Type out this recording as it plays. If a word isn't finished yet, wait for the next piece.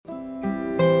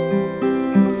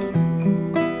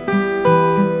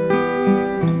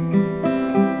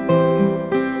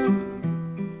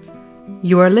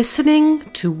You are listening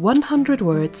to 100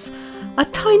 Words, a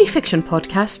tiny fiction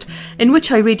podcast in which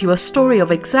I read you a story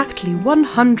of exactly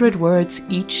 100 words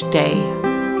each day.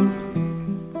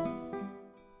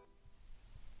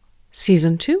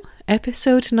 Season 2,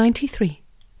 Episode 93.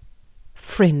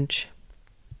 Fringe.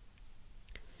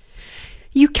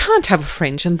 "You can't have a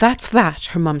fringe and that's that,"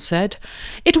 her mum said.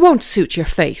 "It won't suit your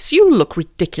face. You'll look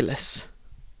ridiculous."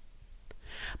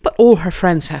 But all her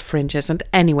friends have fringes, and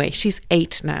anyway, she's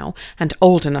 8 now and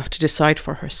old enough to decide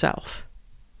for herself.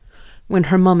 When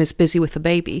her mum is busy with the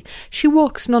baby, she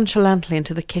walks nonchalantly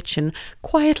into the kitchen,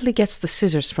 quietly gets the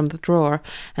scissors from the drawer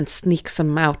and sneaks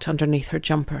them out underneath her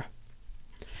jumper.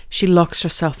 She locks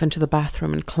herself into the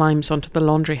bathroom and climbs onto the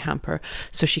laundry hamper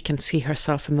so she can see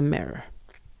herself in the mirror.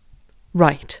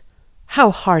 Right, how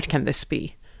hard can this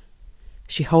be?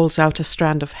 She holds out a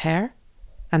strand of hair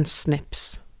and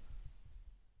snips.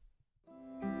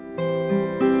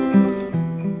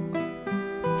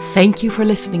 Thank you for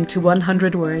listening to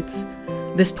 100 Words.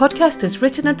 This podcast is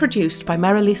written and produced by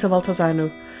Marilisa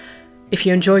Valtazano. If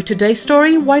you enjoyed today's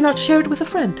story, why not share it with a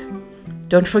friend?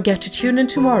 Don't forget to tune in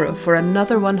tomorrow for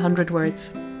another 100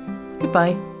 Words.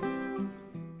 Goodbye.